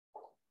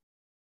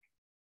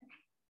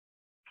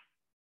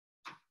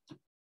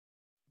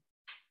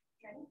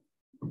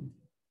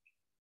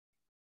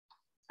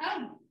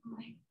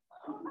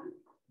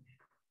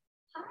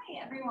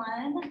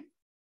everyone.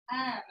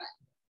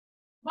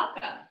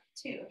 Welcome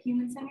to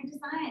Human-Centered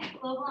Design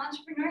Global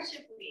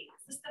Entrepreneurship Week.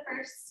 Is this the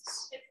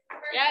first?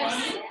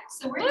 Yes. One?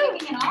 So we're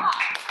kicking it off.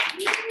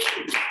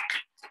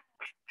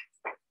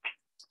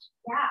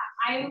 Yeah,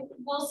 I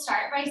will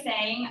start by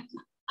saying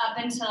up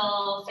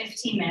until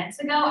 15 minutes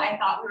ago, I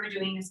thought we were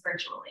doing this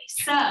virtually.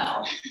 So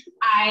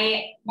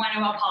I want to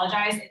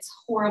apologize. It's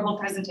horrible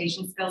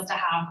presentation skills to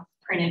have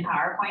printed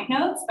PowerPoint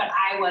notes, but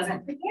I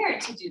wasn't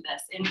prepared to do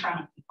this in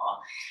front of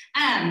people.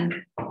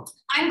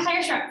 I'm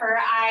Claire Schroepfer.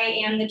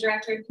 I am the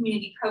Director of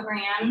Community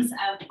Programs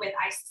with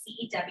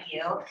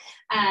ICCEW.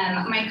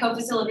 My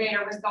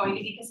co-facilitator was going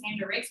to be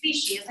Cassandra Rigsby.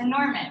 She is in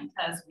Norman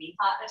because we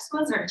thought this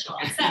was virtual.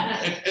 So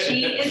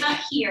she is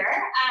up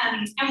here.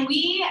 And I'll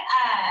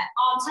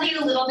tell you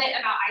a little bit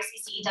about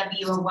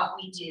ICCEW and what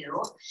we do.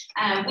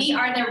 We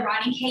are the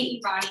Ronnie K.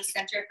 Irani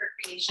Center for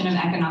Creation of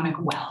Economic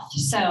Wealth.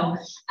 So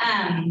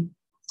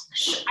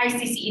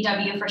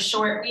ICCEW for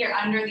short, we are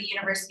under the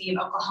University of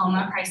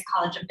Oklahoma Price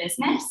College of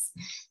Business.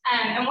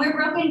 And we're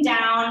broken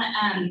down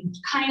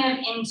kind of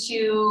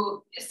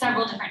into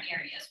several different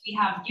areas. We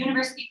have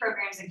university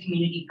programs and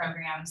community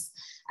programs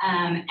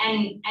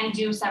and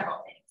do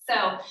several things.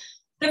 So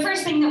the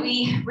first thing that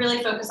we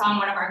really focus on,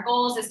 one of our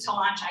goals is to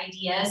launch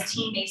ideas,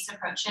 team-based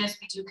approaches.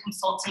 We do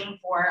consulting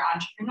for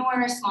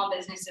entrepreneurs, small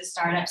businesses,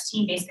 startups,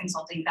 team-based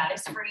consulting. That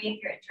is free if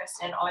you're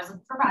interested, always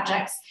looking for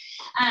projects.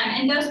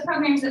 And those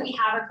programs that we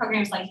have are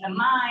programs like the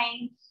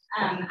Mine,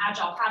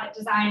 Agile Product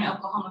Design,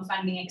 Oklahoma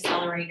Funding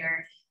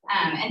Accelerator.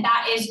 And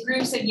that is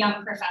groups of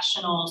young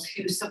professionals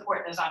who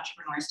support those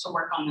entrepreneurs to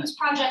work on those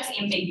projects,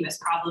 ambiguous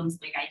problems,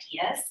 big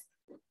ideas.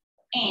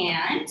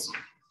 And,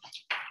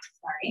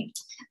 sorry.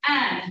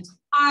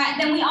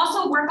 Then we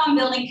also work on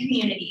building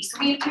community. So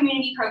we have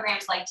community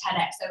programs like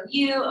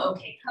TEDxOU,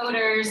 OK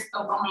Coders,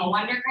 Oklahoma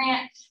Wonder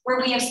Grant, where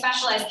we have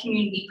specialized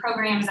community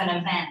programs and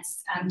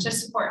events to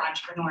support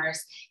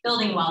entrepreneurs.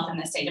 Building wealth in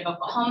the state of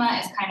Oklahoma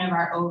is kind of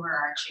our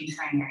overarching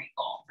primary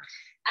goal.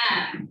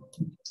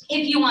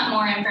 If you want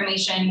more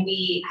information,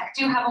 we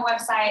do have a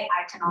website.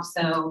 I can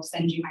also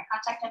send you my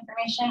contact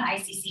information,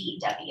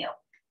 ICCEW.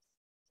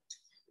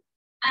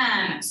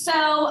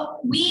 So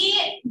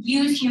we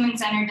use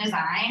human-centered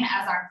design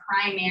as our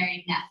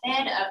primary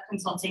method of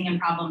consulting and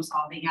problem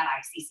solving at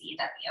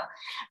ICCEW.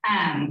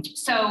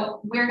 So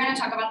we're going to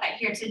talk about that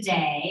here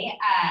today.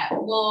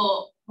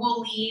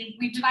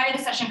 We've divided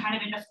the session kind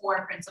of into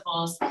 4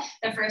 principles.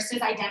 The first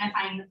is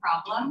identifying the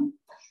problem.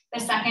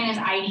 The second is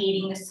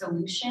ideating the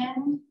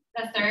solution.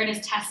 The third is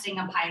testing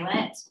a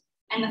pilot.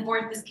 And the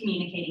fourth is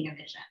communicating a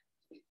vision.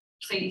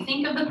 So you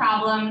think of the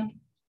problem,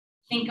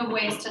 think of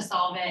ways to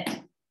solve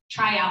it,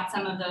 try out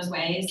some of those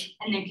ways,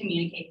 and then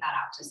communicate that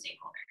out to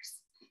stakeholders.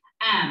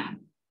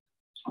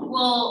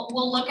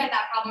 We'll look at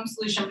that problem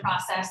solution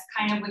process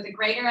kind of with a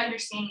greater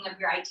understanding of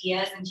your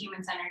ideas and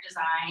human-centered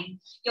design.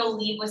 You'll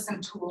leave with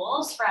some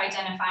tools for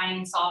identifying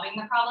and solving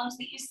the problems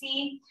that you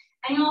see.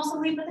 And you'll also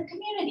leave with a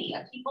community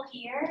of people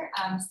here.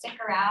 Stick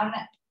around,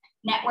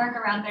 network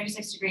around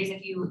 36 degrees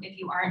if you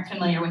aren't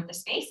familiar with the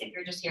space, if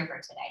you're just here for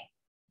today.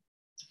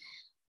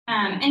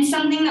 And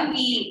something that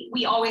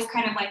we always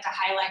kind of like to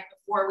highlight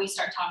before we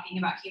start talking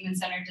about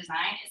human-centered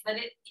design is that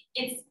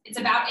it's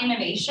about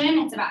innovation.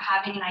 It's about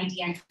having an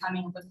idea and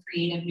coming up with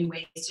creative new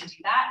ways to do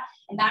that.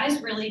 And that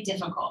is really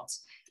difficult.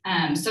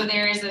 So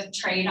there is a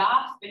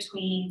trade-off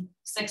between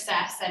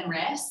success and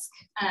risk.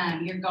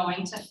 You're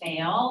going to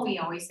fail. We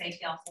always say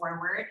fail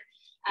forward.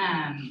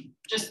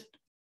 Just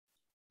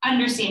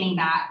understanding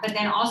that, but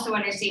then also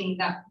understanding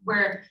that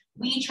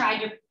we try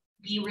to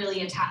be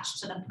really attached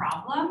to the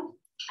problem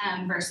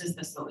versus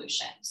the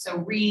solution. So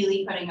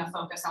really putting a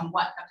focus on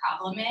what the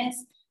problem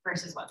is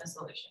versus what the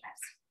solution is.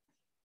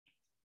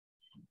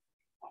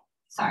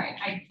 Sorry,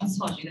 I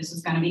told you this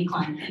was going to be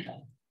clunky.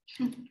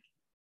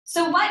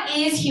 So what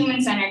is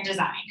human-centered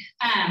design?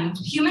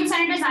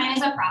 Human-centered design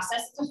is a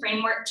process, it's a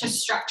framework to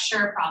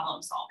structure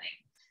problem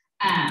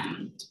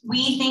solving.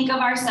 We think of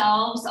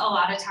ourselves a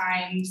lot of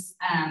times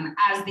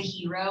as the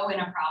hero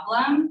in a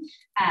problem.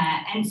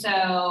 And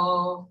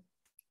so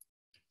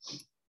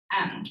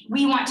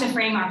we want to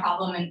frame our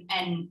problem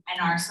and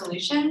our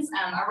solutions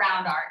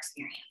around our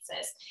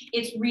experiences.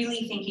 It's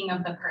really thinking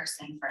of the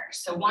person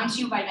first. So once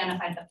you've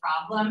identified the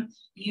problem,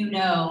 you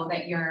know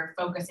that you're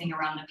focusing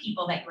around the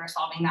people that you are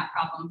solving that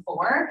problem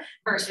for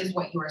versus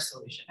what your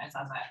solution is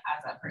as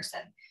a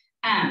person.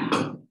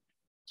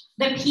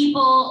 The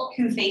people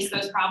who face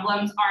those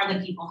problems are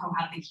the people who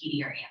have the key to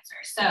your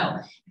answer.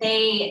 So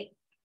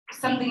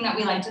something that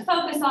we like to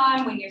focus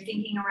on when you're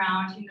thinking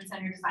around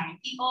human-centered design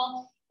and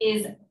people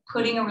is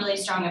putting a really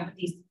strong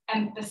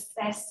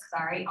emphasis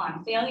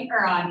on failure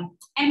or on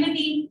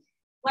empathy,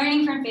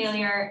 learning from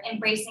failure,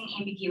 embracing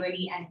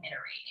ambiguity, and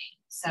iterating.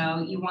 So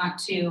you want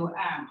to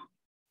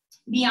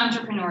be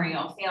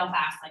entrepreneurial, fail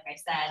fast, like I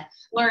said,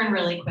 learn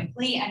really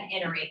quickly, and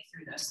iterate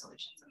through those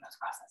solutions and those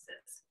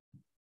processes.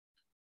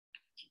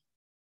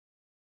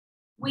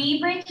 We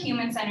break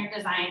human-centered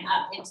design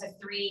up into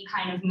 3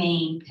 kind of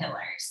main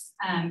pillars: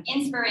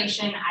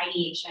 inspiration,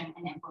 ideation,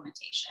 and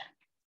implementation.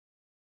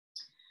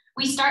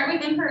 We start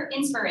with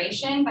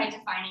inspiration by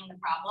defining the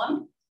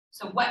problem.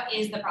 So what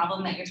is the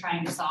problem that you're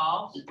trying to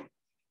solve?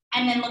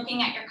 And then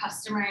looking at your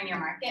customer and your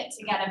market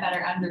to get a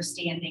better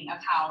understanding of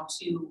how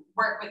to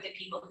work with the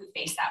people who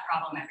face that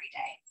problem every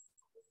day.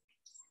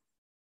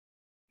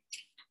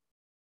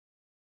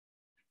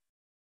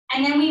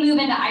 And then we move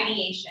into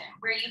ideation,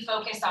 where you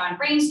focus on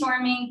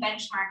brainstorming,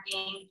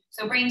 benchmarking.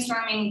 So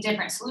brainstorming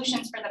different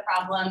solutions for the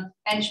problem,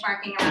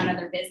 benchmarking around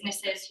other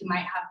businesses who might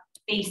have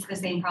faced the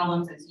same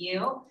problems as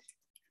you,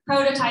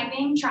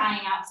 prototyping,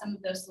 trying out some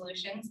of those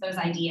solutions, those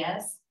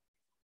ideas,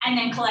 and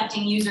then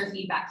collecting user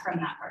feedback from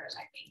that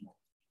prototyping.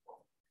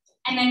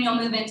 And then you'll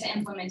move into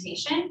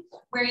implementation,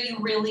 where you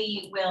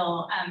really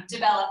will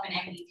develop an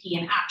MVP,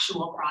 an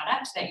actual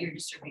product that you're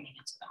distributing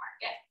into the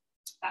market.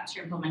 That's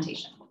your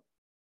implementation.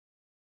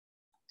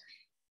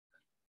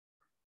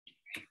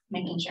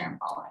 Making sure I'm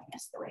following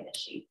this the way that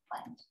she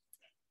planned.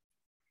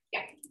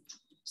 Yeah.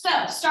 So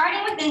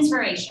starting with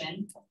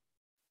inspiration,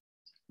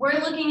 we're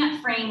looking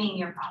at framing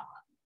your problem.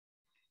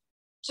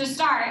 To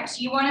start,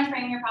 you want to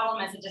frame your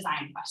problem as a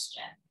design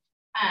question.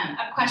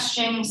 A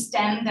question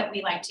stem that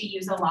we like to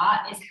use a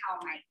lot is how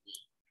might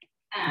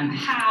we.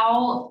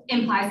 How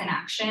implies an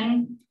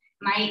action,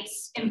 might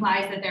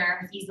implies that there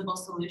are feasible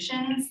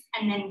solutions,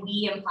 and then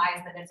we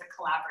implies that it's a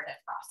collaborative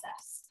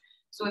process.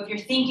 So if you're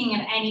thinking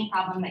of any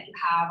problem that you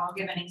have, I'll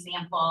give an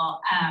example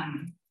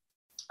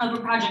of a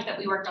project that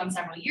we worked on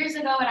several years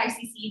ago at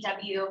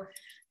ICCEW.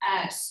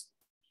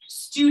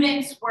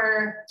 Students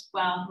were,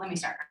 well, let me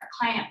start. Our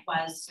client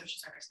was Social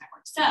Service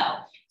Network.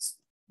 So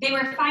they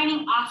were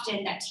finding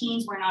often that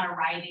teens were not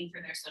arriving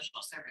for their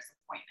social service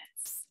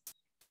appointments.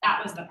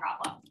 That was the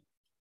problem.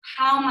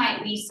 How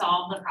might we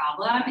solve the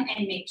problem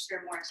and make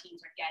sure more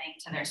teens are getting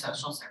to their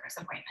social service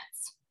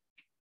appointments?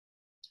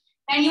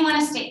 Then you want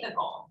to state the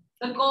goal.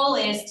 The goal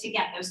is to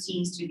get those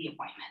teens to the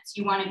appointments.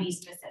 You want to be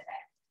specific.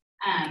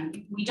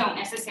 We don't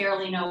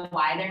necessarily know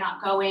why they're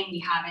not going.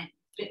 We haven't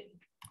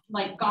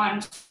gone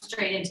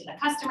straight into the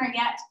customer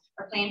yet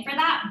or planned for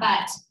that,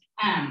 but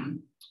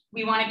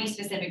we want to be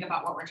specific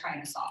about what we're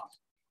trying to solve.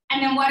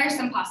 And then what are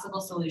some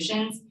possible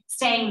solutions?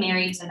 Staying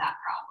married to that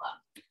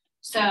problem.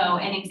 So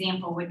an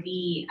example would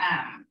be,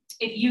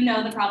 if you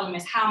know the problem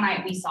is how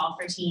might we solve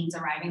for teens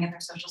arriving at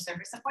their social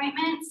service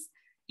appointments,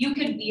 you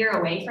could veer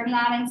away from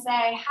that and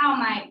say, how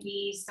might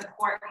we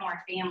support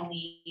more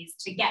families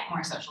to get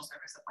more social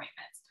service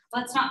appointments?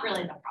 Well, that's not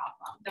really the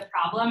problem. The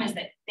problem is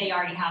that they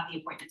already have the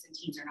appointments and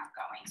teens are not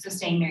going. So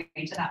staying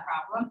married to that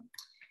problem.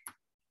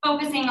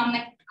 Focusing on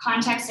the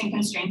context and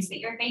constraints that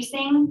you're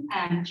facing,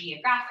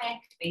 geographic,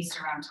 based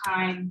around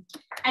time,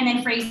 and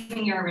then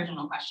phrasing your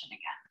original question again.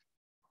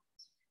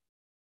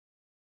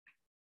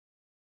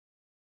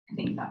 I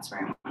think that's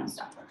where I want to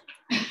stop.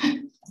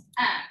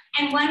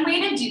 And one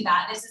way to do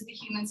that, this is the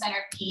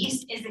human-centered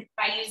piece, is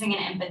by using an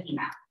empathy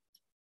map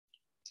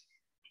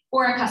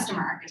or a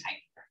customer archetype.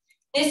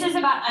 This is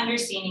about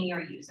understanding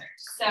your users.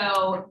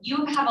 So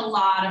you have a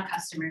lot of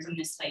customers in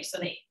this space. So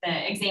the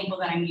example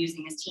that I'm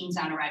using is teens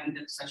not arriving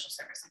to the social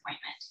service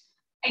appointment.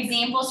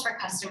 Examples for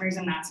customers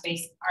in that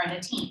space are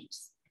the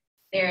teens.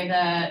 They're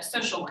the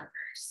social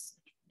workers.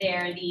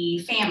 They're the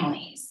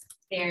families.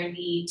 They're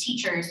the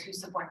teachers who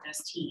support those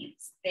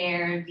teens.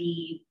 They're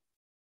the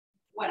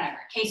whatever,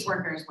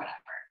 caseworkers, whatever.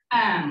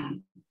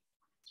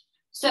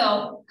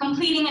 So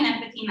completing an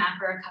empathy map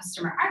or a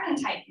customer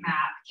archetype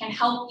map can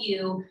help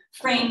you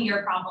frame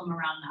your problem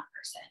around that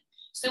person.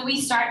 So we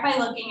start by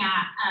looking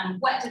at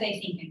what do they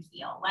think and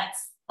feel.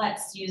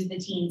 Let's use the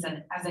teens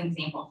as an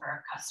example for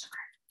a customer.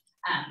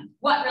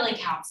 What really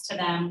counts to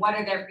them? What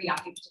are their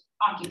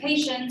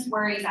preoccupations,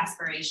 worries,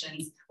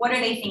 aspirations? What are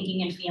they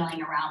thinking and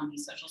feeling around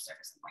these social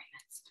service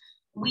appointments?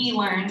 We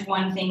learned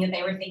one thing that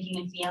they were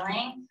thinking and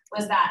feeling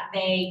was that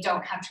they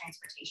don't have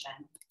transportation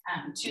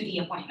to the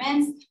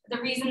appointments.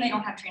 The reason they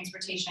don't have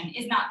transportation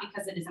is not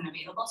because it isn't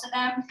available to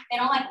them. They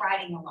don't like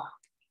riding alone.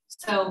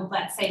 So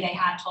let's say they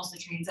had Tulsa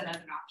Transit as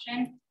an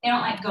option. They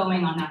don't like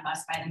going on that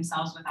bus by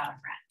themselves without a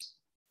friend.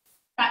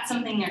 That's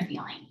something they're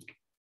feeling.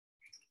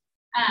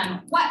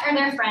 What are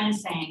their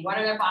friends saying? What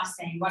are their boss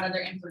saying? What are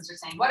their influencers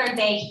saying? What are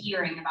they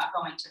hearing about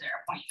going to their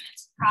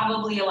appointments?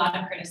 Probably a lot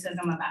of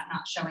criticism about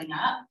not showing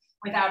up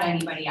without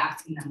anybody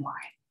asking them why.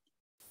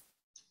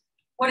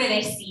 What are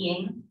they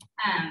seeing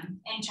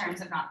in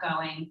terms of not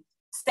going,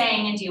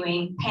 staying and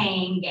doing,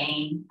 paying,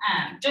 gain,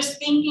 just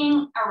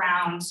thinking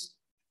around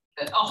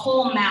a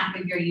whole map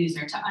of your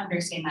user to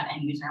understand that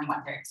end user and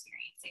what they're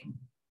experiencing.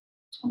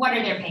 What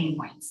are their pain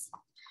points?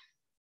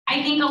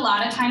 I think a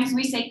lot of times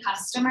we say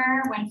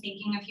customer when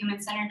thinking of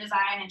human-centered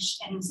design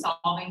and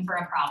solving for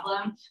a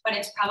problem, but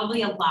it's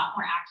probably a lot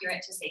more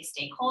accurate to say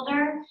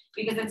stakeholder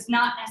because it's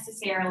not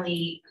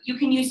necessarily, you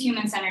can use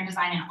human-centered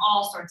design in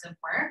all sorts of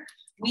work.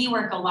 We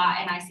work a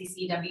lot in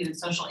ICCEW and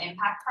social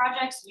impact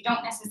projects. We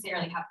don't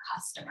necessarily have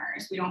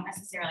customers. We don't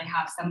necessarily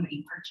have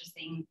somebody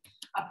purchasing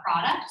a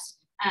product,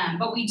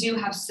 but we do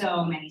have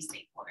so many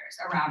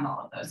stakeholders around all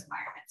of those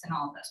environments and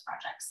all of those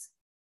projects.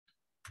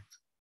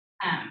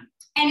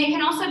 And it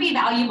can also be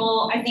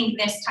valuable, I think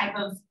this type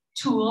of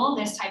tool,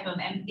 this type of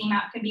empathy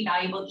map could be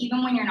valuable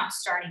even when you're not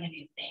starting a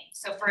new thing.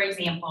 So for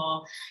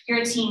example,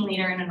 you're a team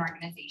leader in an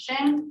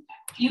organization,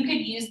 you could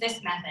use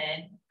this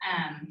method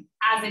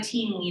as a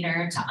team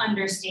leader to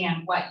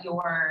understand what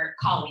your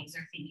colleagues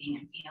are thinking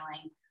and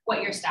feeling,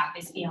 what your staff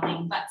is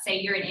feeling. Let's say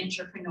you're an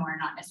intrapreneur,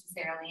 not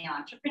necessarily an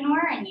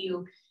entrepreneur, and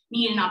you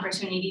need an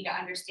opportunity to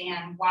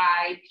understand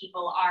why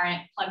people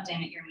aren't plugged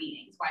in at your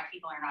meetings, why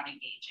people are not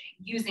engaging.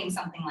 Using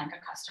something like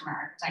a customer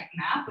archetype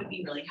map would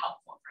be really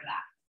helpful for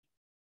that.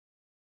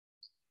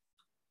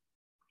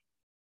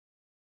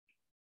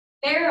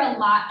 There are a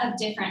lot of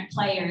different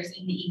players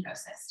in the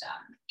ecosystem.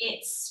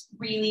 It's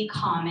really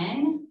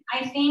common,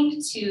 I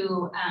think,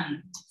 to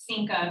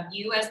think of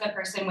you as the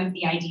person with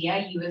the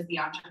idea, you as the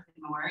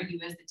entrepreneur, you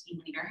as the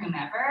team leader,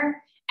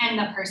 whomever, and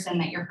the person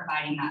that you're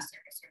providing that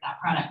service or that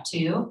product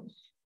to,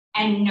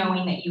 and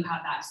knowing that you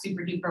have that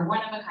super duper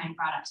one-of-a-kind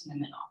product in the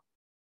middle.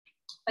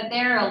 But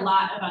there are a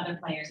lot of other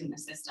players in the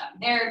system.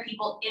 There are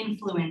people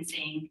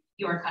influencing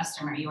your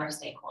customer, your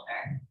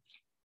stakeholder.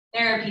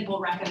 There are people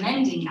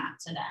recommending that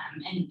to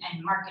them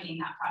and marketing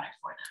that product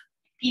for them.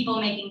 People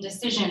making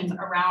decisions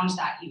around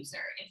that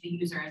user if the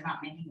user is not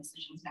making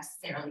decisions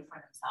necessarily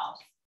for themselves.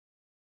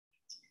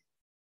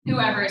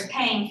 Whoever is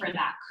paying for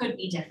that could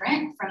be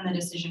different from the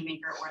decision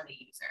maker or the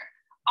user.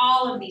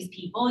 All of these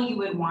people you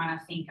would want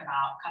to think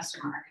about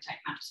customer archetype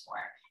maps for.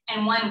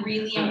 And one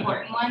really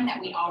important one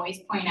that we always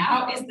point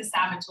out is the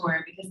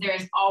saboteur, because there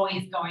is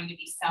always going to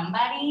be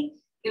somebody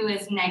who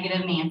is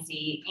negative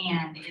Nancy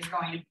and is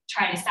going to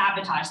try to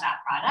sabotage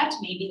that product.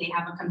 Maybe they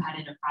have a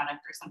competitive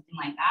product or something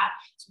like that.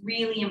 It's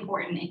really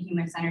important in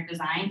human-centered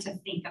design to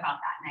think about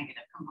that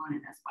negative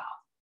component as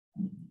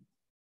well.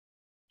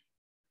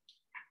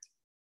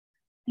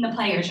 And the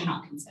players you're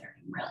not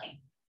considering, really.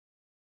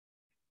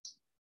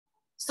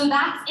 So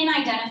that's in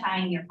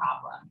identifying your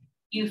problem.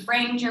 You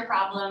framed your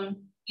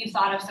problem, you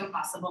thought of some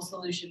possible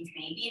solutions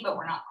maybe, but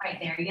we're not quite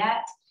there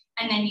yet.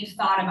 And then you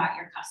thought about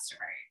your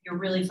customer. You're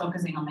really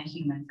focusing on the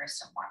human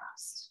first and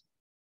foremost.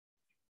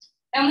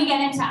 Then we get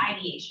into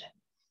ideation,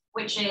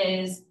 which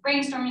is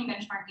brainstorming,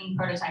 benchmarking,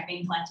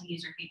 prototyping, collecting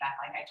user feedback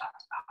like I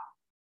talked about.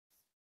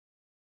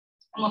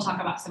 And we'll talk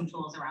about some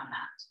tools around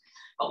that.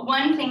 But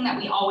one thing that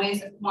we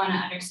always want to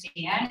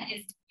understand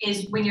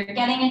is when you're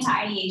getting into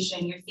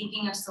ideation, you're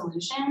thinking of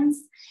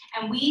solutions,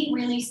 and we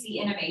really see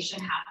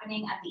innovation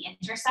happening at the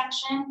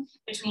intersection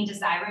between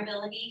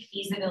desirability,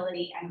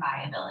 feasibility, and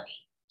viability.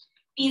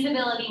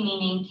 Feasibility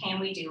meaning, can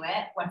we do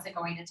it? What's it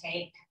going to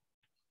take?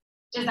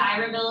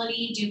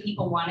 Desirability, do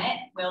people want it?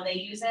 Will they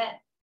use it?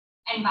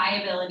 And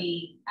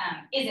viability,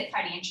 is it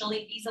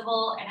financially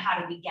feasible? And how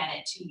do we get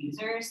it to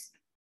users?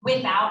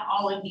 Without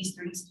all of these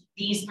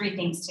three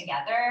things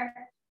together,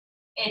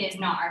 it is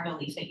not our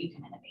belief that you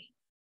can innovate.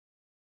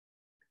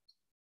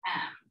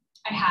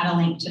 I had a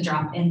link to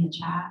drop in the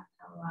chat.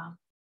 Oh, wow.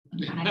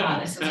 And I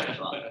thought this was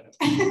virtual.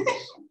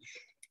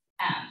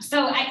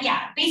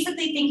 Yeah,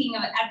 basically thinking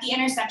of at the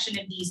intersection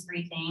of these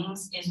three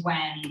things is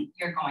when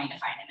you're going to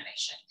find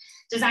innovation.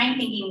 Design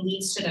thinking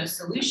leads to those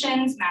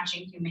solutions,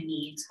 matching human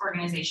needs,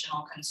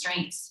 organizational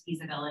constraints,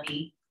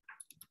 feasibility.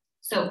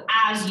 So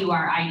as you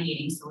are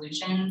ideating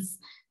solutions,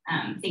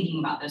 thinking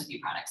about those three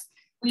products.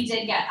 We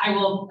did get, I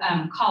will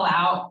call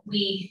out,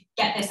 we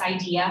get this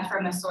idea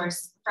from a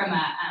source, from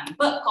a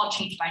book called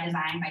Change by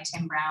Design by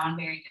Tim Brown,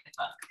 very good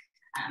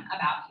book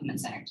about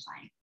human-centered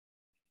design.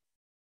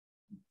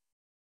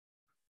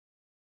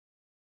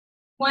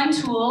 One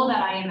tool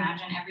that I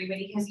imagine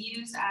everybody has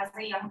used as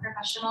a young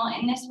professional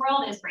in this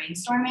world is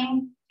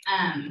brainstorming.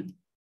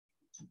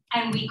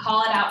 And we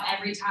call it out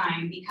every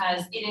time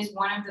because it is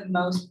one of the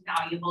most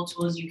valuable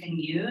tools you can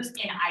use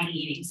in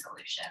ideating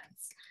solutions.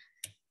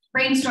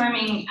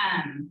 Brainstorming,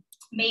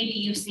 maybe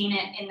you've seen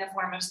it in the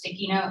form of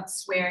sticky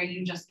notes where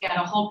you just get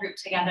a whole group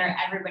together,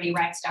 everybody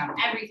writes down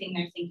everything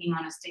they're thinking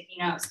on a sticky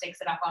note,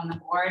 sticks it up on the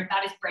board.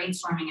 That is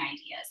brainstorming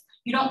ideas.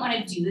 You don't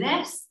want to do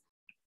this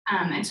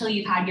until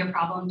you've had your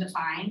problem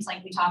defined,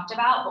 like we talked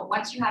about, but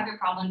once you have your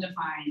problem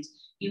defined,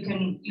 you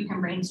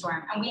can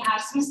brainstorm. And we have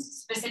some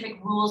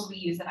specific rules we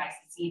use at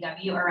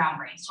GEW around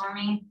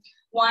brainstorming.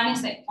 One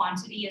is that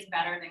quantity is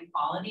better than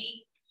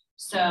quality.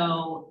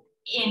 So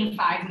in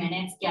 5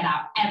 minutes, get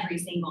out every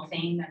single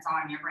thing that's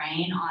on your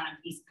brain on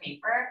a piece of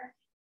paper.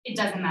 It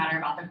doesn't matter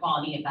about the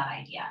quality of that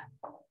idea.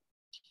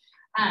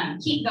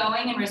 Keep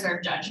going and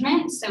reserve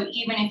judgment. So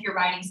even if you're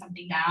writing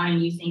something down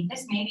and you think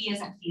this maybe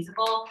isn't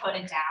feasible, put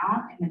it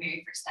down in the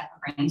very first step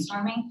of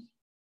brainstorming.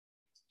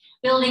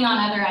 Building on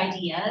other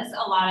ideas.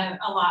 A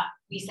lot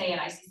we say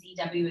at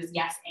GEW is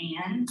yes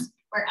and.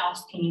 Where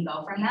else can you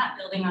go from that?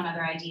 Building on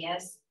other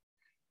ideas.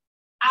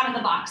 Out of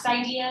the box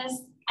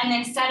ideas. And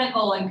then set a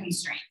goal and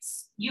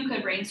constraints. You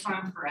could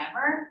brainstorm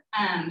forever.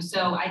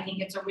 So I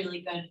think it's a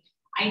really good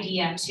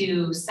idea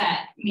to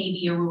set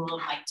maybe a rule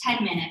of like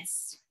 10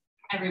 minutes.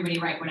 Everybody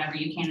write whatever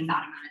you can in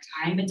that amount of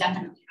time, but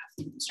definitely have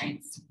some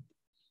constraints.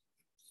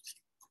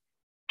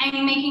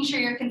 And making sure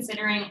you're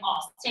considering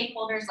all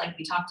stakeholders, like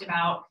we talked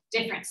about,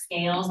 different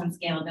scales and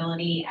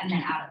scalability, and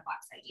then out of the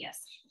box ideas.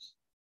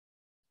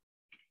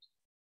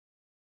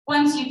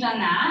 Once you've done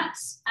that,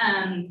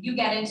 you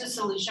get into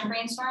solution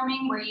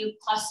brainstorming where you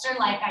cluster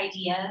like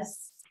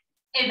ideas,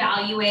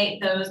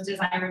 evaluate those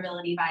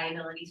desirability,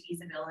 viability,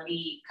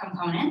 feasibility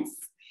components,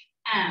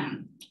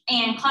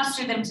 and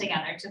cluster them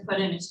together to put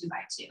in a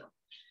 2x2.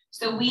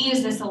 So we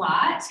use this a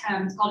lot.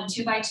 It's called a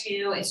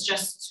 2x2. It's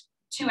just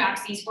 2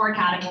 axes, 4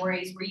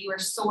 categories where you are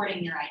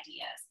sorting your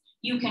ideas.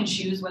 You can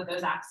choose what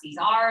those axes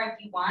are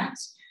if you want,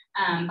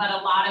 but a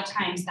lot of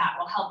times that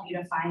will help you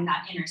to find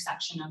that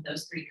intersection of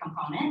those 3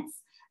 components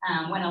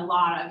when a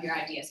lot of your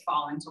ideas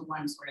fall into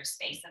one sort of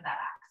space of that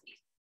axis.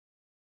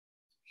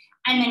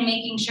 And then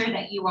making sure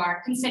that you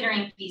are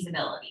considering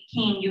feasibility.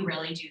 Can you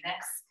really do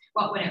this?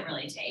 What would it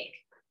really take?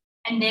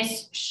 And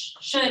this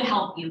should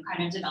help you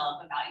kind of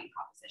develop a value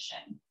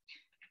proposition.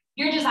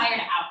 Your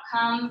desired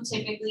outcome,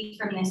 typically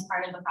from this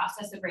part of the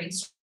process of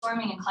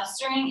brainstorming and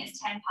clustering, is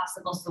 10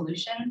 possible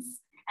solutions,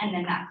 and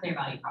then that clear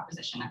value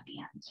proposition at the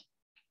end.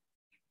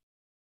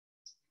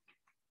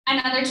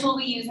 Another tool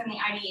we use in the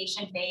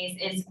ideation phase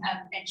is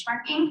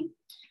benchmarking,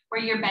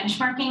 where you're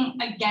benchmarking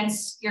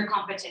against your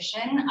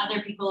competition,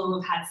 other people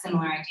who have had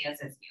similar ideas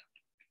as you.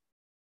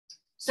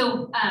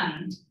 So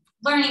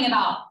learning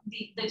about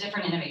the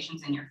different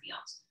innovations in your field.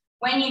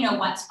 When you know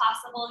what's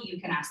possible, you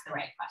can ask the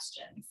right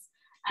questions.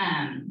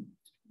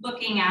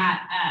 Looking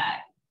at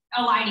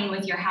aligning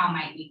with your how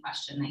might we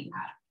question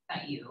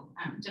that you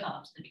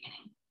developed at the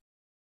beginning.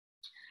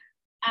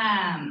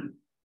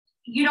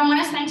 You don't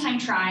want to spend time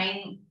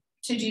trying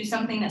to do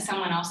something that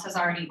someone else has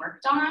already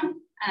worked on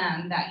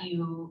that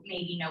you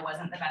maybe know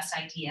wasn't the best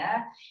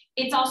idea.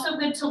 It's also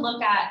good to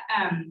look at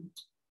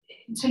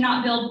to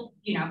not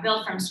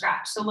build from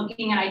scratch. So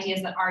looking at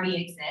ideas that already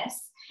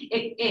exist.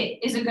 It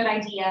is a good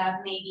idea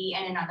maybe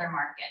in another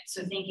market.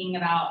 So thinking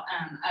about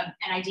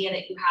an idea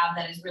that you have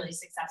that is really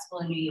successful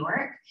in New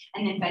York,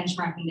 and then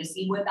benchmarking to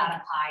see would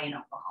that apply in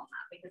Oklahoma,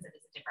 because it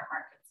is a different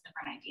market, it's a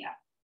different idea.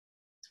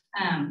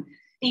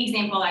 The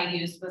example I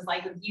used was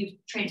like with youth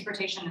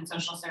transportation and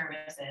social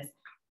services.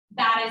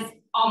 That is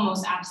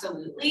almost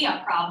absolutely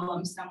a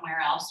problem somewhere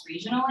else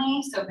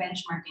regionally. So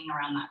benchmarking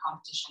around that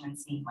competition and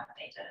seeing what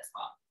they did as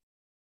well.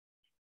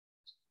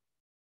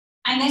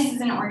 And this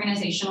is an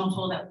organizational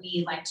tool that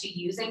we like to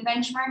use in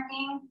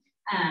benchmarking,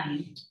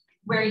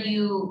 where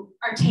you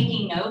are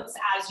taking notes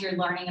as you're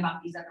learning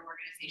about these other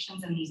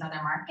organizations and these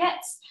other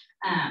markets,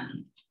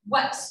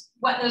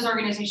 what those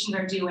organizations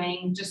are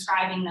doing,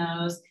 describing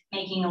those,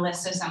 making a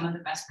list of some of the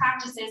best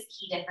practices,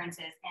 key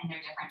differences, and their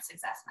different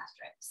success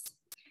metrics.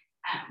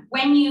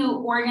 When you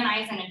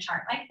organize in a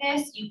chart like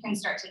this, you can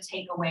start to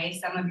take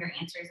away some of your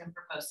answers and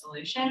proposed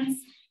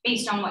solutions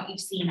based on what you've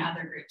seen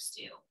other groups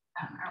do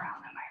around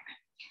the environment.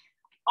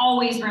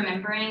 Always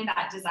remembering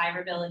that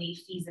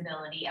desirability,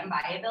 feasibility, and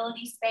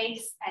viability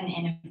space,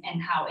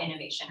 and how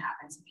innovation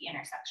happens at the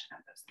intersection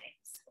of those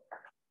things.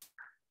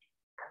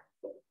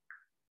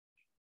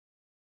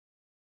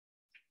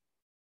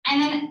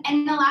 And then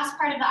in the last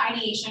part of the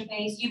ideation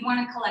phase, you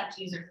want to collect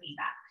user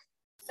feedback.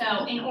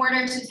 So in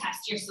order to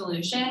test your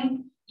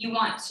solution, you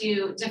want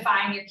to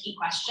define your key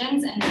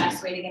questions and the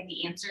best way to get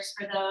the answers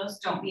for those.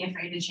 Don't be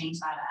afraid to change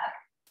that up.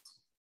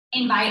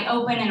 Invite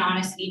open and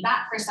honest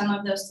feedback for some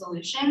of those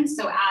solutions.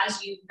 So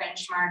as you've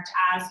benchmarked,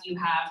 as you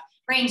have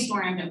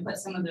brainstormed and put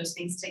some of those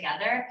things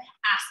together,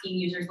 asking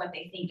users what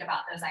they think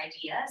about those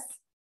ideas,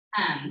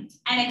 and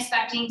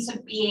expecting to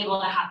be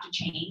able to have to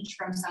change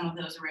from some of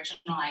those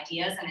original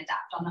ideas and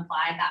adapt on the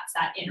fly. That's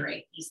that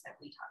iterate piece that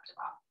we talked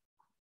about.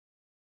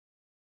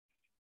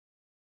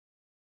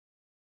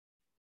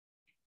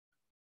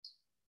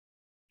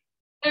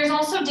 There's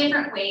also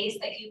different ways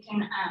that you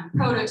can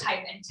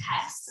prototype and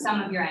test some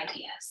of your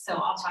ideas. So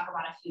I'll talk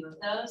about a few of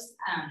those.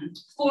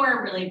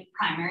 4 really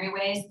primary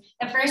ways.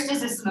 The first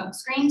is a smoke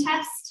screen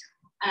test.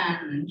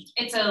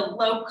 It's a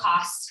low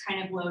cost,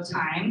 kind of low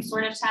time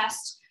sort of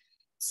test.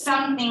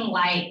 Something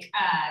like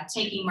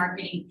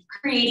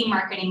creating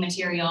marketing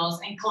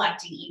materials and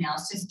collecting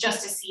emails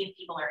just to see if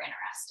people are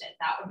interested.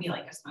 That would be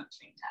like a smoke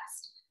screen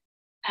test.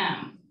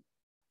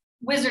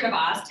 Wizard of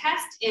Oz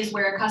test is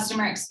where a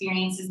customer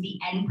experiences the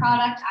end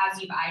product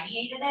as you've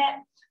ideated it,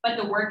 but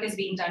the work is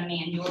being done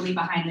manually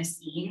behind the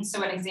scenes.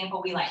 So an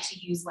example we like to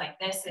use like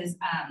this is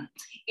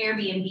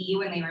Airbnb,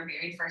 when they were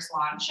very first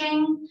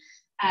launching,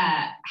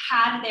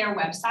 had their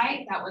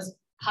website that was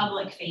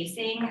public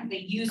facing. The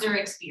user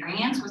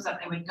experience was that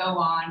they would go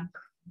on,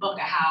 book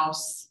a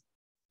house,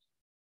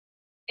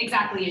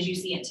 exactly as you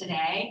see it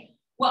today.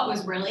 What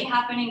was really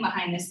happening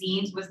behind the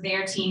scenes was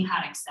their team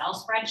had Excel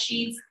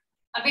spreadsheets,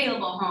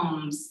 available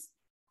homes,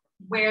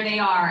 where they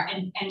are,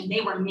 and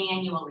they were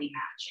manually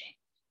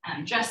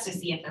matching just to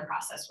see if their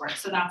process works.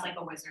 So that's like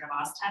a Wizard of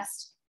Oz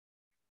test.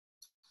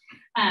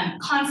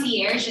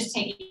 Concierge is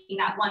taking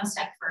that one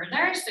step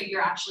further. So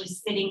you're actually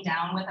sitting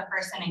down with a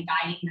person and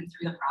guiding them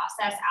through the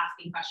process,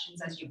 asking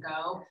questions as you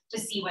go to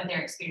see what their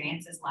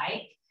experience is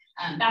like.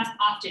 That's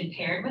often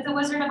paired with a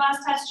Wizard of Oz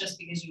test just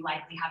because you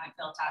likely haven't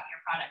built out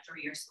your product or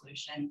your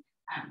solution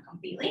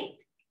completely.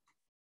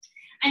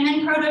 And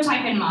then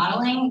prototype and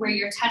modeling, where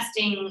you're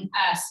testing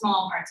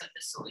small parts of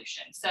the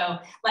solution. So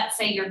let's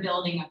say you're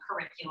building a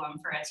curriculum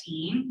for a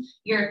team.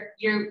 You're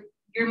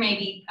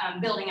maybe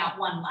building out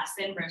one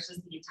lesson versus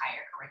the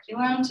entire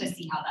curriculum to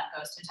see how that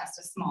goes, to test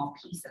a small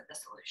piece of the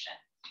solution.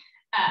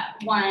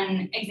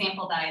 One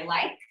example that I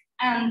like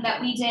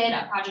that we did,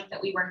 a project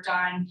that we worked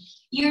on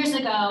years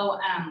ago,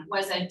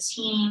 was a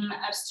team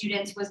of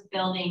students was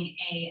building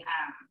a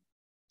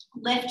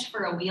lift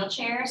for a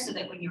wheelchair, so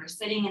that when you were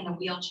sitting in the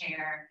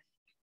wheelchair,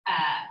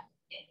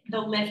 the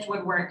lift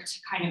would work to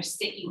kind of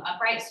sit you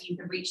upright so you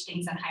could reach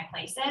things in high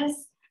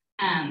places.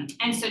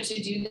 And so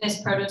to do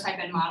this prototype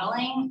and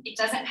modeling, it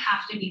doesn't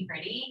have to be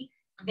pretty.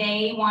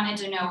 They wanted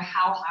to know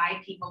how high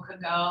people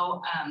could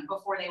go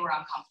before they were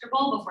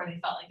uncomfortable, before they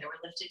felt like they were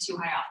lifted too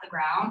high off the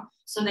ground.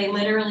 So they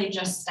literally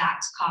just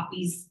stacked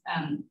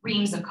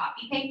reams of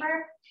copy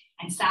paper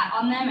and sat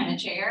on them in a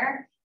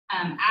chair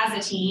as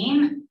a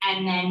team,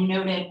 and then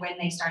noted when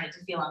they started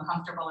to feel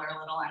uncomfortable or a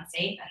little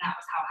unsafe, and that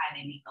was how high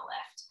they made the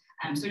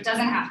lift. So it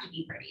doesn't have to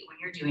be pretty when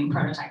you're doing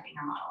prototyping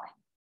or modeling.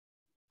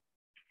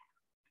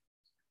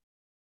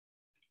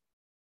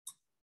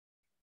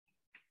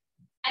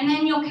 And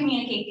then you'll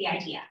communicate the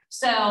idea.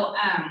 So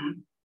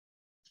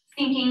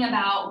thinking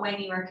about when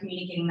you are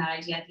communicating that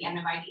idea at the end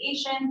of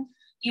ideation,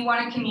 you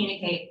want to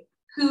communicate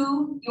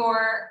who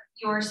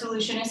your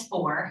solution is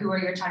for, who are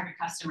your target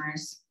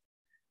customers,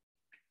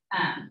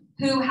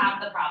 who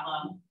have the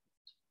problem,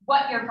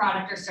 what your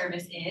product or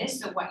service is,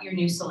 so what your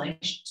new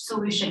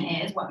solution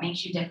is, what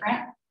makes you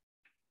different.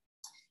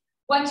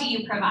 What do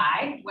you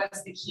provide?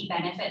 What's the key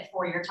benefit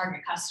for your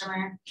target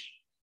customer?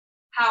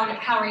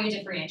 How are you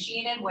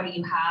differentiated? What do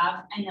you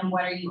have? And then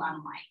what are you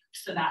unlike?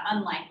 So that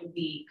unlike would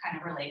be kind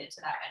of related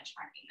to that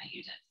benchmarking that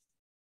you did.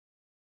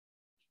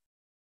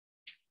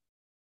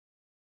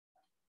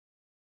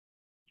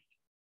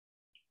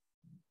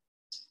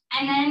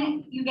 And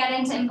then you get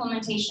into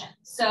implementation.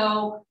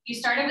 So you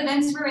started with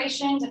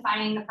inspiration,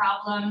 defining the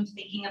problem,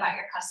 thinking about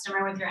your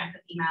customer with your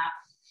empathy map,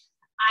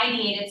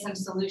 ideated some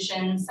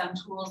solutions, some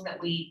tools that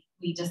we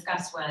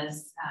discussed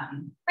was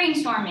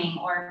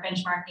brainstorming or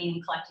benchmarking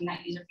and collecting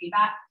that user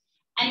feedback.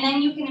 And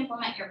then you can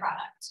implement your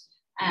product.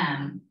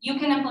 You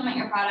can implement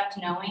your product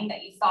knowing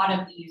that you thought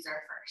of the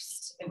user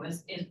first. It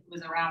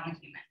was around the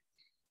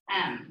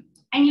human.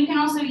 And you can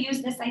also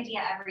use this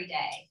idea every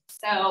day.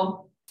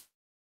 So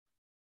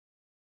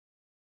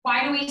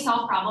why do we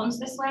solve problems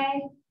this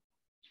way?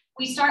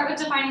 We start with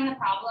defining the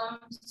problem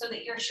so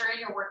that you're sure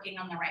you're working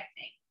on the right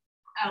thing.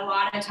 A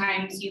lot of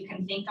times you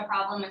can think a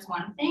problem is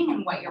one thing,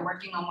 and what you're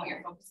working on, what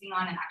you're focusing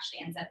on, it actually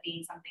ends up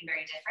being something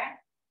very different.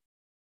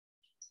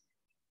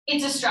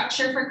 It's a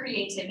structure for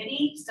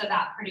creativity, so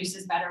that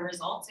produces better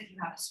results if you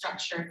have a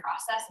structured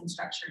process and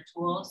structured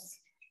tools.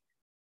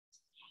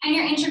 And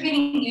you're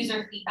integrating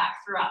user feedback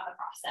throughout the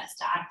process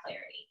to add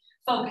clarity,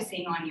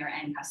 focusing on your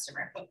end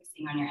customer,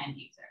 focusing on your end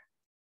user.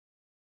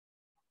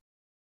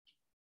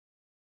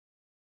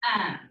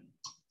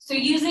 So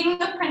using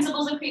the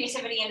principles of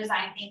creativity and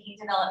design thinking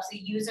develops a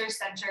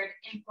user-centered,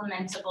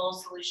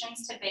 implementable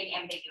solutions to big,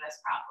 ambiguous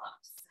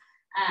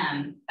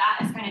problems.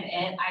 That is kind of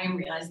it. I am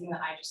realizing that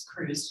I just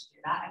cruised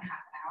through that in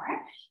half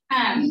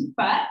an hour.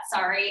 But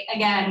sorry,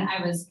 again,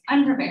 I was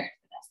unprepared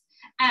for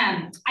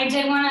this. I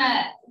did want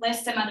to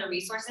list some other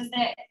resources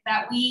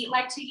that we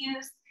like to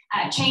use.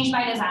 Change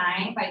by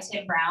Design by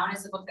Tim Brown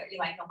is a book that we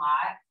like a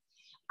lot.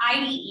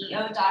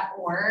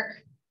 IDEO.org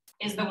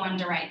is the one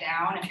to write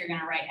down if you're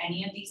going to write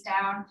any of these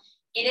down.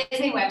 It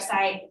is a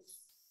website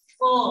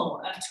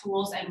full of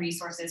tools and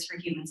resources for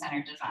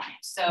human-centered design.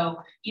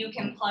 So you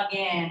can plug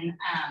in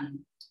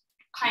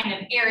kind of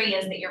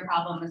areas that your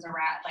problem is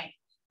around, like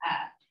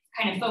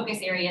kind of focus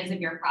areas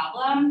of your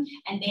problem,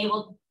 and they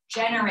will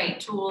generate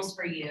tools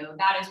for you.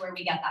 That is where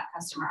we get that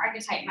customer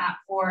archetype map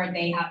for.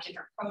 They have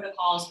different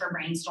protocols for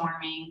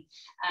brainstorming.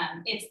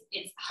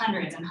 It's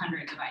hundreds and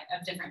hundreds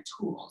of different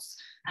tools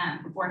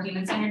for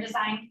human-centered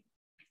design.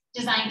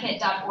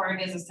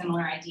 Designkit.org is a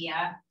similar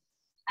idea.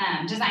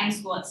 Design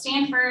School at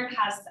Stanford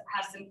has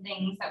some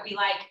things that we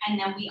like. And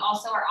then we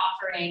also are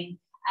offering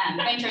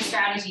venture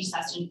strategy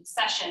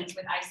sessions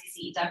with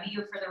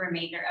ICCEW for the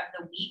remainder of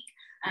the week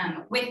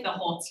with the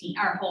whole team,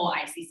 our whole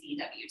ICCEW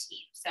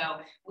team. So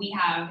we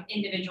have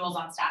individuals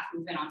on staff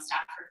who've been on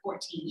staff for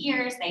 14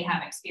 years. They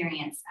have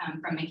experience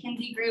from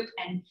McKinsey Group,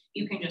 and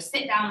you can just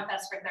sit down with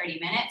us for 30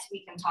 minutes.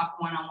 We can talk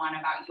one-on-one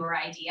about your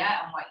idea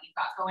and what you've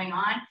got going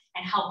on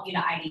and help you to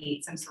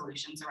ideate some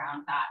solutions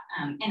around that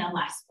in a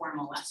less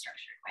formal, less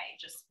structured way,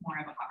 just more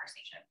of a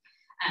conversation.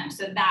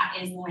 So that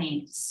is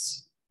linked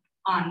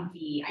on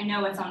I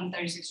know it's on the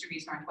 36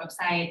 Degrees North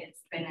website.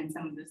 It's been in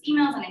some of those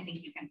emails, and I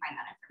think you can find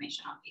that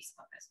information on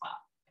Facebook as well.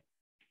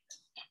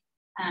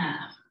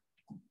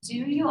 Do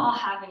you all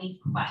have any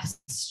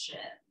questions?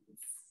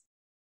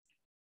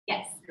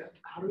 Yes.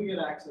 How do we get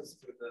access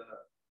to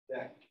the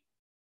deck?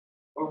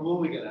 Or will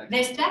we get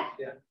access? This deck?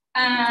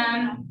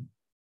 Yeah.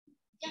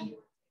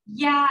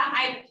 Yeah,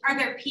 are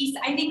there pieces?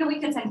 I think we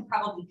could send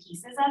probably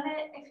pieces of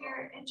it if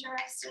you're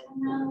interested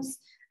in those.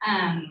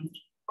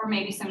 Or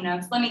maybe some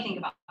notes. Let me think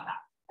about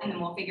that. and then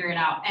we'll figure it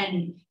out.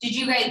 And did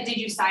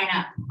you sign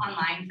up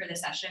online for the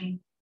session?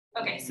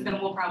 Okay, so then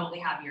we'll probably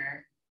have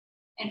your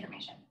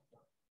information.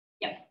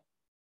 Yep.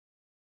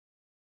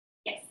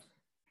 Yes.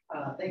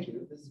 Thank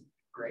you. This is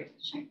great.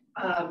 Sure.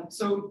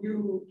 So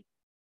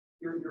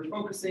you're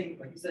focusing,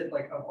 like you said,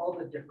 like of all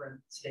the different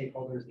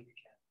stakeholders that you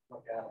can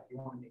look at, like you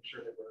want to make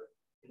sure that we're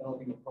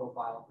developing a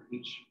profile for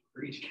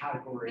each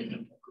category of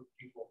group of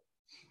people.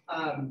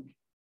 And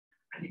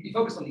you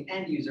focus on the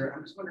end user.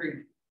 I'm just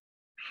wondering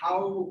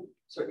how.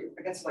 So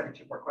I guess it's like a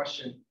two-part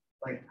question.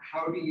 Like,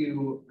 how do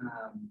you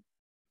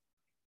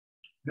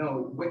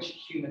know which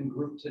human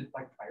group to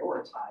like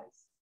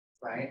prioritize,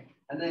 right?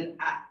 And then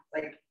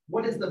like,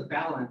 what is the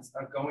balance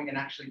of going and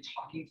actually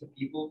talking to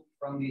people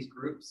from these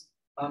groups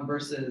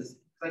versus,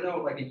 because I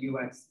know like in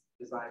UX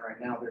design right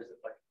now, there's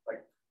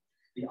like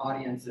the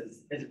audience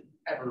isn't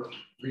ever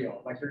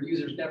real. Like your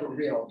user's never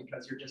real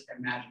because you're just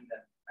imagining them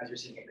as you're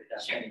sitting at your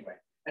desk anyway.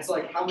 And so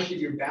like, how much of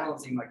you're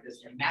balancing like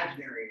this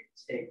imaginary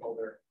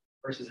stakeholder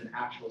versus an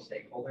actual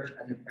stakeholder,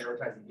 and then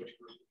prioritizing which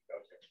group you go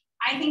to?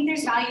 I think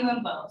there's value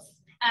in both.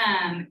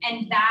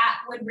 And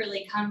that would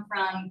really come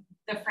from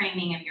the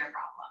framing of your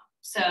problem.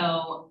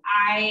 So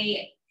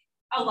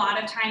a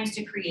lot of times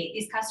to create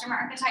these customer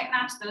archetype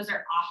maps, those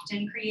are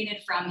often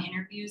created from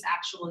interviews,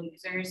 actual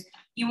users.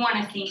 You want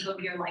to think of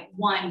your like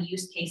one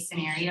use case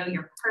scenario,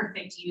 your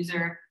perfect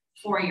user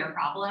for your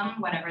problem,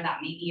 whatever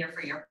that may be, or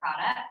for your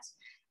product.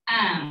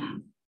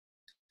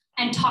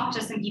 And talk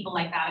to some people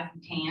like that if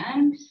you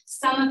can.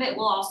 Some of it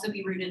will also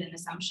be rooted in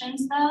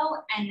assumptions though,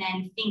 and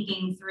then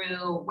thinking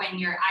through when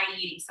you're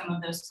ideating some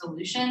of those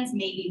solutions,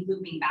 maybe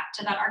looping back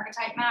to that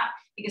archetype map,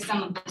 because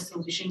some of the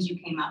solutions you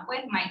came up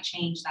with might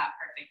change that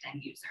perfect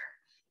end user.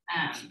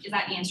 Is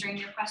that answering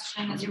your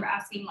question as you were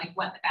asking, like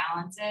what the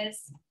balance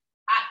is?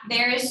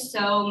 There is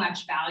so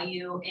much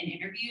value in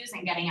interviews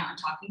and getting out and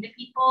talking to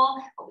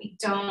people, but we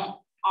don't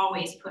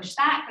always push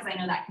that because I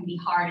know that can be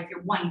hard if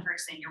you're one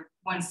person, you're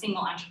one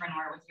single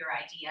entrepreneur with your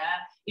idea.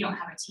 You don't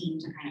have a team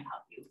to kind of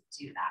help you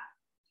do that.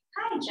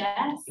 Hi,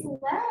 Jess.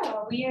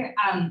 Hello. We're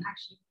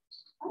actually,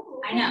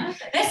 I know.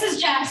 This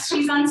is Jess.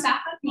 She's on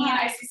staff with me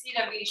at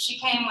ICCW. She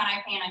came when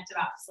I panicked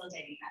about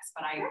facilitating this,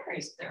 but I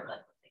cruised through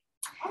really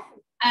quickly.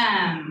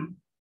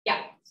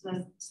 Yeah, so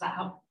does that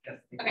help? Yes.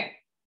 Okay.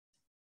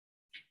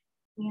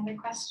 Any other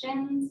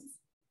questions?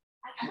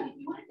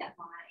 You want to get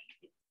mine.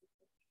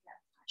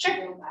 Sure.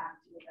 Go back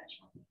to the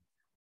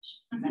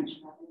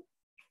benchmark.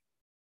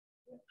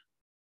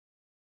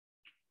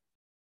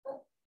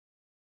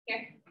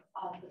 Here.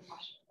 The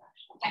question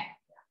actually. Okay.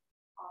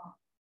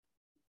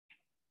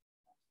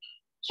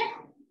 Sure.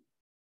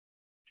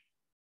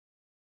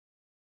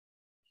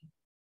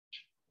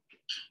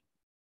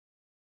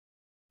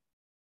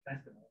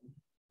 That's the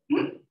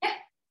Mm-hmm. Yeah.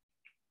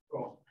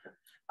 Cool.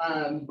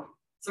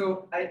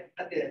 So at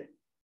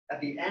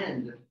the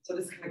end, so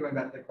this is kind of going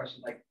back to the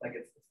question, like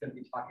it's going to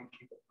be talking to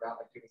people throughout,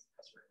 like doing some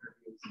customer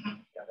interviews.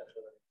 Mm-hmm. Yeah, that's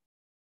really.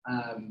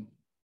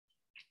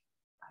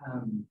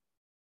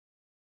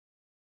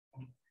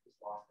 Just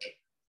lost it.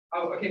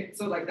 Oh, okay.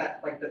 So like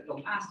that, like the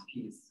last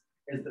piece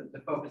is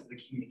the focus of the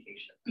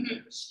communication,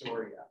 mm-hmm. the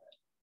story of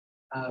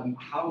it.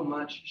 How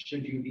much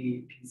should you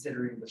be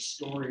considering the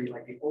story,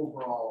 like the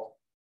overall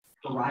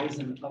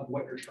horizon of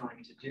what you're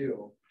trying to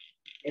do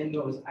in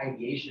those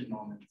ideation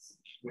moments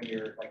when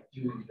you're like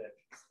doing the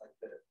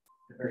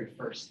very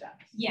first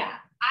steps? Yeah,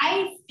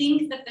 I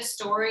think that the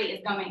story is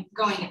going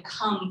to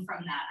come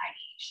from that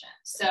ideation.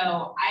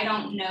 So I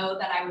don't know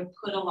that I would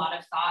put a lot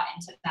of thought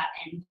into that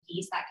end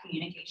piece, that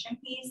communication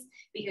piece,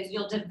 because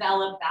you'll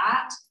develop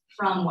that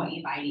from what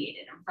you've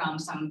ideated and from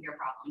some of your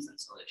problems and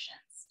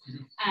solutions.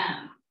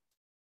 Mm-hmm.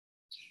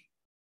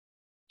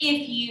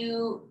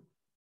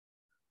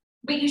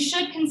 But you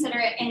should consider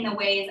it in the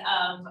ways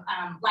of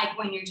like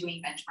when you're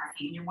doing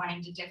benchmarking and you're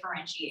wanting to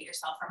differentiate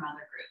yourself from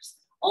other groups,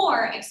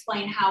 or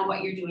explain how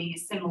what you're doing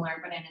is similar,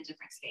 but in a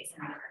different space,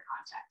 in a different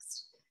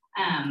context.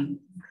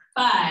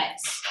 But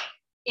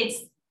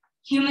it's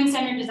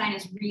human-centered design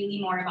is really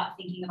more about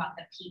thinking about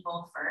the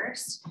people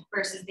first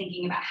versus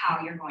thinking about how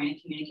you're going to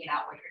communicate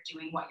out what you're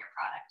doing, what your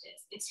product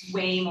is. It's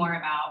way more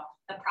about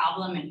the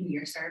problem and who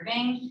you're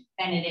serving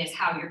than it is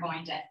how you're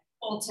going to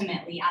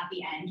ultimately, at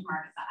the end,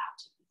 market that out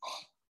to people.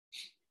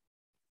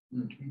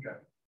 Okay.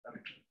 That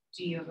makes sense.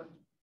 Do you have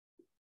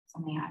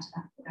something to add to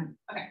that?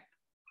 Okay.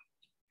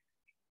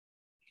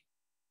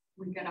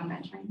 We're good on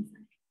benchmarking.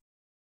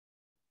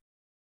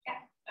 Yeah,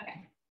 okay.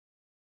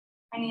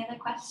 Any other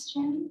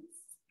questions?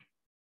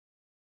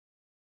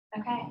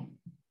 Okay.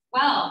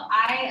 Well,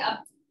 I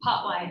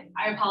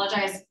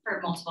apologize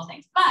for multiple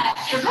things, but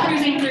we're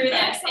cruising through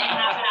this in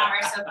half an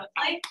hour so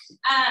quickly.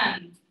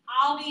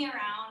 I'll be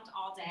around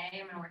all day.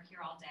 I'm going to work here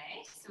all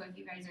day. So if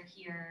you guys are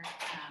here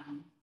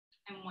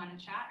and want to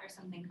chat or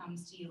something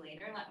comes to you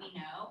later, let me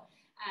know.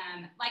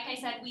 Like I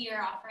said, we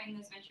are offering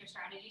those venture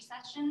strategy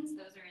sessions.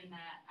 Those are in the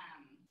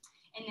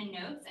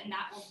notes, and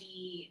that will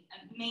be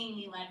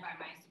mainly led by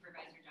my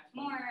supervisor, Jeff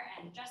Moore,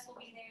 and Jess will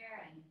be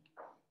there, and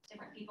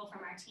different people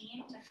from our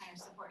team to kind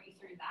of support you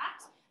through that.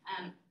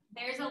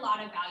 there's a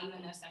lot of value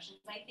in those sessions,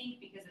 I think,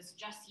 because it's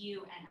just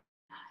you and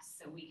us.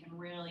 So we can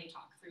really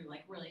talk through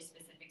like really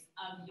specifics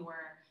of your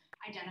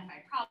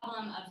identified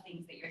problem, of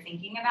things that you're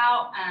thinking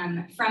about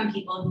from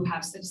people who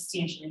have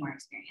substantially more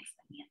experience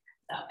than me.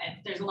 So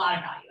there's a lot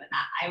of value in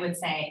that. I would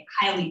say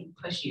highly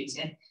push you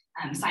to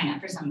sign up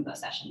for some of those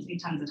sessions. We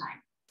have tons of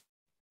time.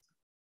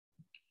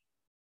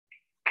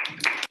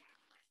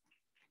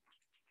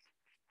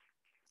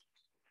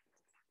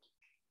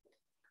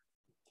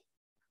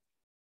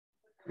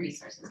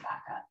 Resources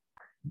back up.